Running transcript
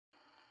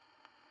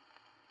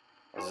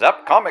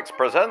Zap Comics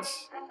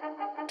presents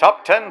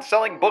Top 10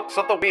 Selling Books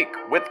of the Week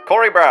with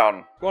Corey Brown.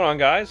 What's going on,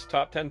 guys?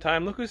 Top 10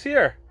 time. Look who's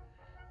here.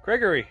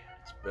 Gregory.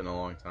 It's been a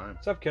long time.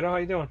 What's up, kiddo? How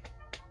you doing?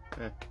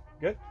 Yeah.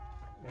 Good?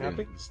 You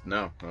happy?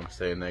 No, I'm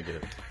staying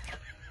negative.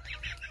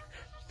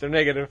 They're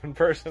negative in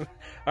person.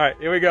 All right,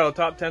 here we go.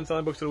 Top 10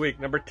 selling books of the week.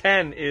 Number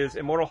 10 is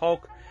Immortal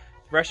Hulk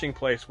Threshing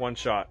Place One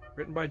Shot,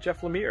 written by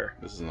Jeff Lemire.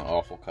 This is an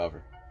awful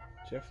cover.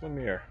 Jeff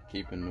Lemire.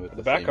 Keeping with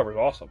The back cover is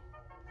awesome.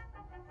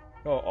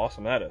 Oh,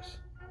 awesome that is.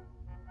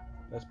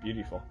 That's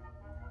beautiful.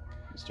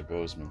 Mr.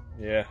 Bozeman.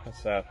 Yeah,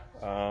 that's sad.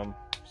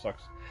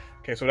 Sucks.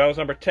 Okay, so that was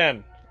number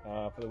 10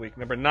 for the week.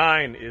 Number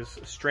 9 is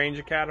Strange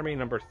Academy.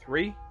 Number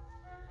 3.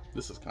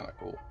 This is kind of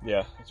cool.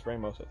 Yeah, it's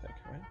Ramos, I think,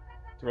 right?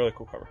 It's a really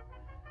cool cover.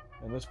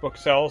 And this book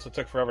sells. It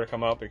took forever to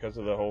come out because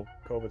of the whole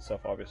COVID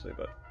stuff, obviously,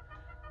 but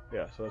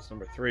yeah, so that's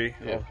number 3.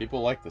 Yeah,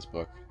 people like this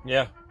book.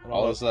 Yeah.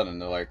 All of a sudden,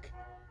 they're like,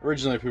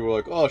 originally people were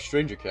like, oh,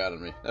 Strange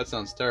Academy. That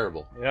sounds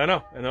terrible. Yeah, I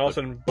know. And then all of a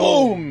sudden,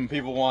 boom!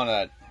 People want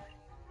that.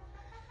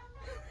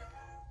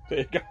 There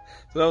you go.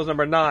 So that was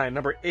number 9.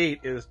 Number 8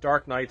 is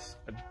Dark Knights,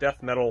 a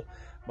death metal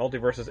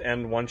multiverses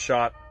end one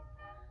shot.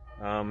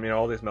 You know,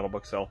 all these metal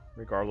books sell,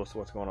 regardless of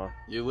what's going on.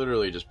 You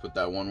literally just put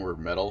that one word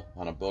metal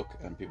on a book,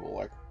 and people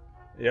are like,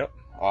 yep.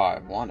 Oh, I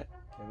want it.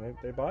 And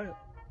they buy it.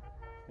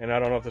 And I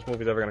don't know if this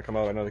movie's ever going to come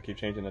out. I know they keep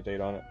changing the date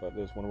on it, but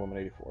there's Wonder Woman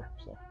 84.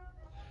 So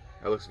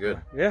That looks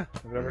good. yeah,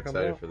 if it I'm ever comes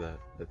excited out. for that.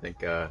 I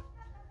think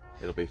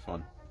it'll be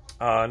fun.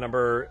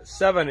 Number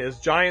 7 is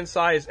Giant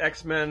Size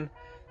X-Men,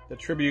 the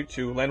tribute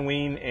to Len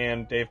Wein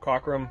and Dave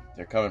Cockrum.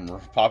 They're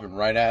popping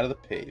right out of the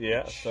page.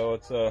 Yeah, so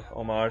it's a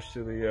homage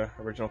to the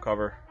original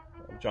cover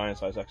of Giant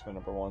Size X-Men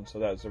 #1. So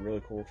that's a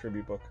really cool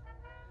tribute book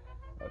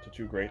to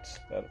two greats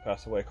that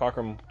passed away.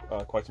 Cockrum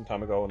quite some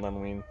time ago, and Len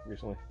Wein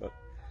recently. But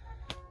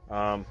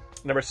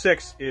number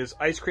 6 is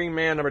Ice Cream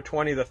Man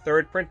 #20, the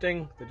third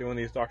printing. They're doing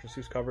these Dr.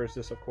 Seuss covers.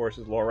 This, of course,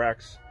 is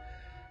Lorax.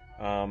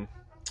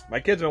 My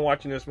kids have been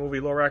watching this movie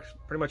Lorax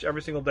pretty much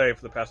every single day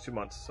for the past 2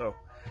 months. So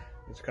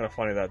it's kind of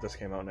funny that this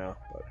came out now.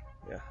 But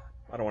yeah,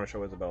 I don't want to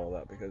show Isabella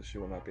that because she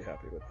will not be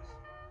happy with this.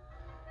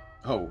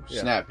 Oh,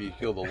 Yeah. snap. You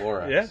killed the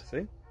Lorax. Yeah,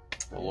 see?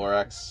 The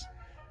Lorax.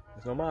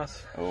 There's no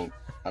moss. Oh,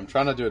 I'm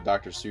trying to do a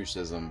Dr.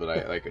 Seussism, but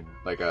I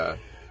like a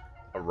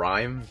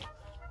rhyme.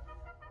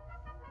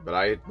 But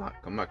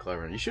I'm not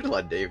clever. You should have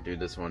let Dave do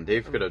this one.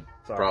 Dave could have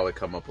probably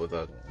come up with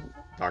a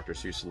Dr.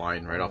 Seuss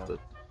line right off the.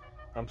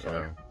 I'm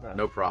sorry.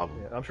 No problem.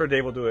 Yeah, I'm sure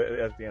Dave will do it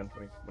at the end.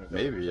 When he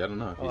Maybe, I don't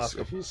know.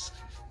 If He's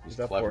he's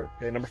up clever. for it.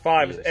 Okay, number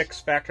 5 He is is. X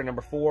Factor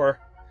 #4.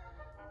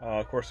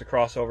 Of course, the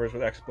crossovers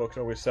with X books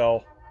always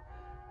sell.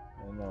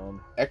 And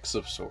X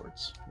of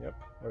Swords. yep.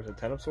 Or is it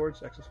 10 of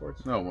Swords? X of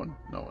Swords? No one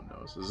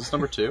knows. Is this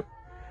number 2?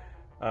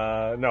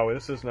 No,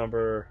 this is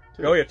number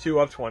 2. Oh yeah, 2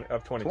 of 22.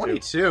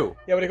 22.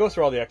 Yeah, but it goes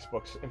through all the X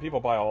books, and people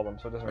buy all of them,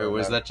 so it doesn't Wait, really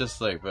was matter. that just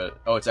like? But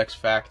it's X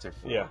Factor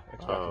 4. Yeah,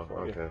 X Factor Oh, 4.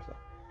 okay. Yeah,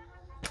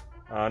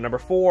 so. Number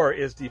 4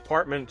 is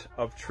Department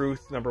of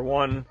Truth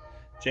 #1.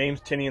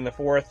 James Tynion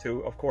IV, who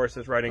of course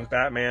is writing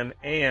Batman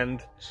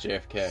and It's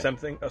JFK.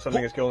 Something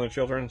is Killing the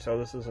Children. So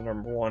this is a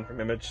 #1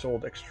 from Image,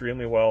 sold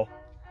extremely well.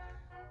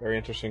 Very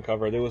interesting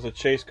cover. There was a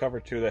chase cover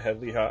too that had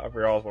Lee Harvey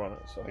Oswald on it.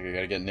 So Like, I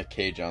gotta get Nick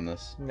Cage on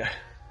this. yeah.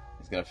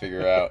 He's gonna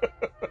figure out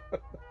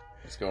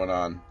what's going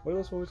on. What are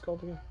those movies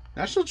called again?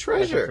 National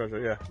Treasure. National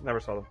Treasure. Yeah, never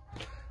saw them.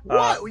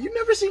 What? You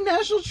never seen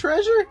National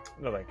Treasure?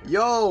 No, thank you.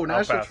 Yo,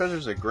 National pass. Treasure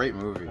is a great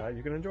movie.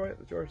 You can enjoy it.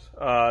 It's yours.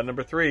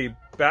 Number 3,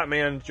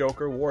 Batman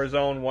Joker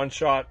Warzone one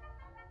shot.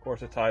 Of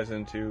course, it ties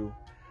into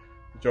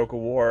Joker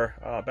War.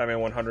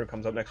 Batman 100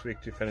 comes up next week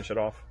to finish it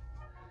off.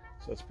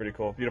 So it's pretty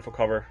cool. Beautiful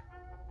cover.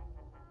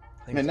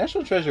 Man,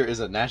 National Treasure is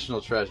a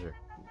national treasure.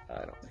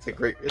 I don't.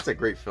 It's a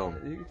great film.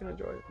 You can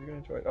enjoy it. You can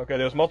enjoy it. Okay,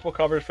 there's multiple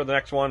covers for the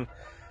next one.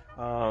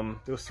 There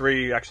was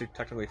 3, actually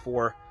technically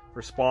 4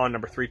 for Spawn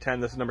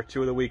 #310. This is number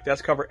 2 of the week.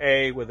 That's cover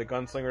A with the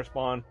Gunslinger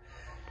Spawn,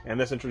 and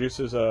this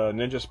introduces a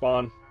Ninja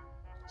Spawn.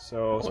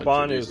 So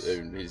Spawn is.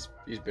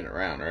 He's been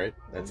around, right?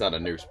 That's not a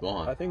new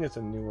Spawn. I think it's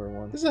a newer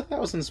one. There's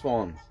 1,000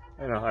 Spawns.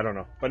 I don't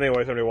know. But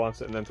anyway, somebody wants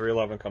it, and then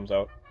 311 comes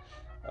out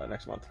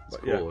next month. It's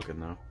But cool yeah, looking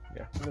though.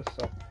 yeah.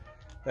 So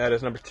that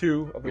is number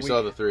 2 of the We week.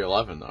 saw the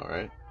 311 though,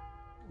 right?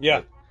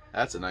 Yeah,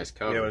 That's a nice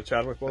cover. yeah, with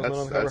Chadwick Boseman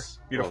on the cover.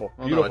 Beautiful,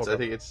 Well, beautiful. no, I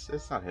think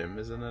it's not him,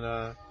 isn't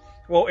it?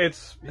 Well, Al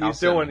he's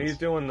Simmons.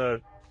 doing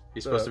the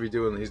He's supposed to be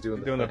doing. He's doing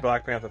the thing.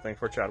 Black Panther thing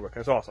for Chadwick.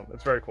 It's awesome.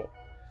 It's very cool.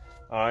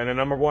 And then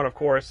number 1, of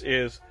course,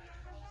 is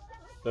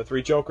the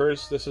 3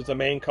 Jokers. This is the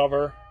main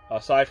cover.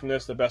 Aside from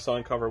this, the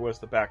best-selling cover was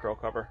the Batgirl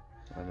cover.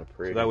 I'm a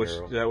pretty So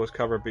girl. that was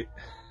cover B.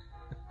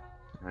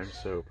 I'm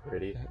so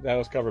pretty. That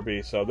was cover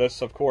B. So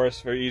this, of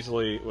course, very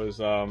easily was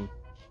the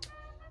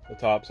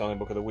top selling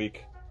book of the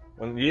week.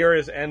 When the year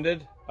is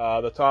ended,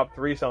 the top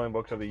 3 selling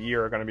books of the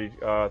year are going to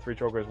be 3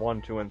 Jokers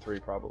 1, 2, and 3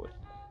 probably,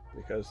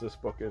 because this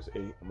book is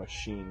a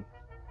machine.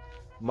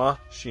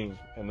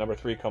 And number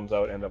 3 comes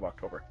out end of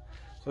October.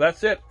 So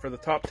that's it for the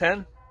top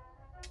 10.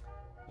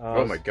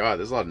 Oh my god,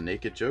 there's a lot of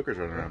naked Jokers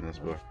running around in this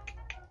book.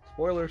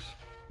 Spoilers.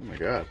 Oh my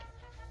god.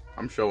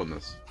 I'm showing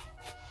this.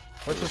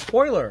 What's a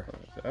spoiler?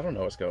 I don't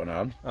know what's going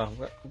on. Oh,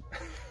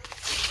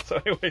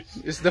 So anyways.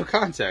 There's no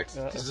context.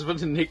 This is a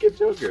bunch of naked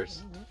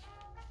Jokers.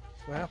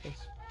 What happens?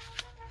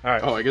 All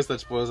right. Oh, I guess that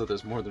spoils that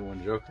there's more than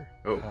one Joker.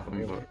 Here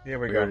we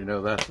We go. already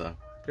know that, though.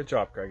 Good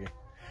job, Craigie.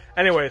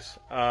 Anyways,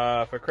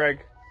 for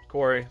Craig,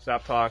 Corey,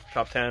 Zap Talk,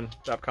 Top 10,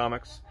 Zap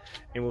Comics,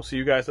 and we'll see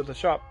you guys at the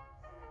shop.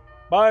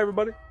 Bye,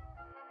 everybody.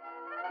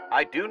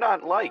 I do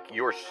not like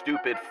your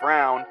stupid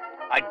frown.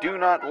 I do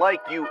not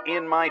like you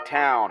in my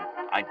town.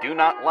 I do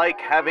not like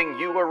having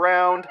you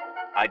around.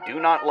 I do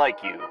not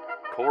like you,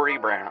 Corey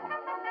Brown.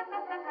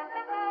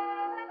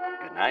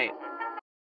 Good night.